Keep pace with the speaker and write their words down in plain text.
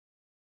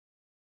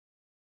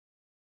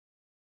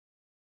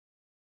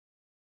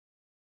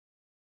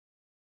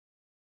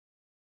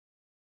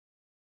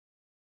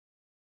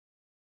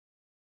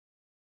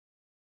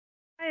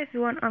Hi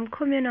everyone, I'm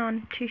coming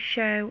on to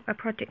show a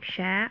project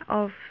share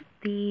of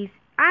these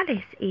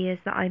Alice ears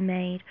that I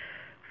made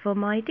for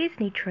my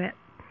Disney trip.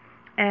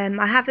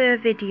 I have a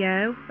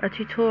video, a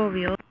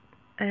tutorial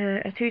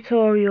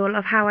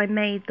of how I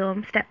made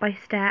them step by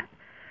step.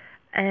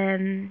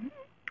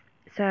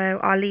 So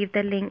I'll leave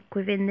the link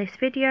within this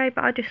video,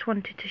 but I just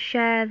wanted to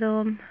share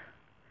them.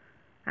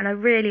 And I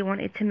really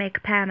wanted to make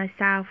a pair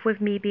myself.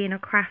 With me being a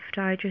crafter,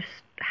 I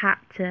just had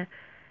to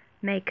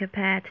make a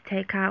pair to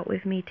take out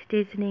with me to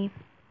Disney.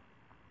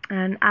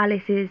 And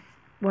Alice is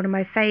one of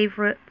my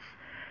favourites,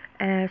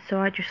 so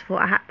I just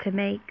thought I had to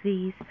make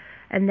these,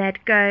 and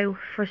they'd go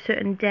for a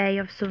certain day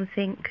of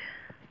something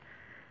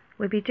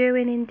we'll be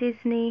doing in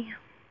Disney.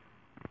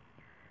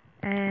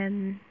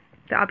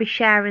 But I'll be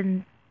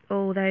sharing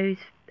all those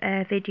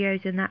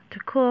videos and that to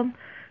come,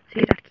 so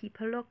you'd have to keep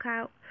a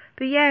lookout.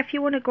 But yeah, if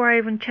you want to go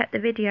over and check the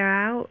video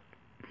out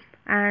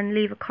and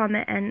leave a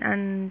comment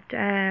and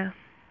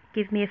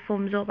give me a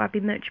thumbs up, that'd be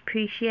much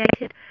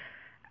appreciated.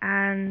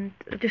 And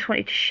I just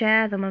wanted to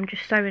share them. I'm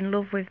just so in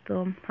love with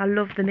them. I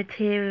love the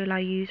material I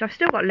use. I've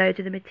still got loads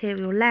of the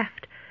material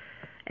left,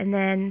 and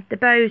then the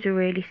bows are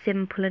really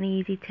simple and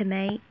easy to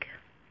make.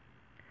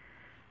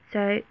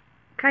 So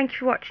thank you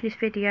for watching this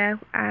video,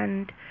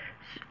 and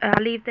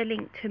I'll leave the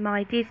link to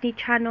my Disney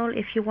channel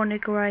if you want to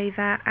go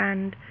over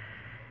and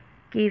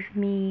give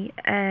me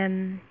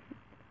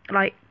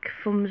like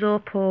thumbs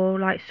up or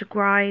like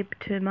subscribe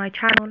to my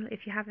channel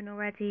if you haven't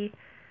already.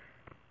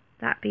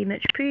 That'd be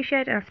much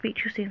appreciated. I'll speak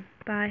to you soon.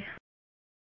 Bye.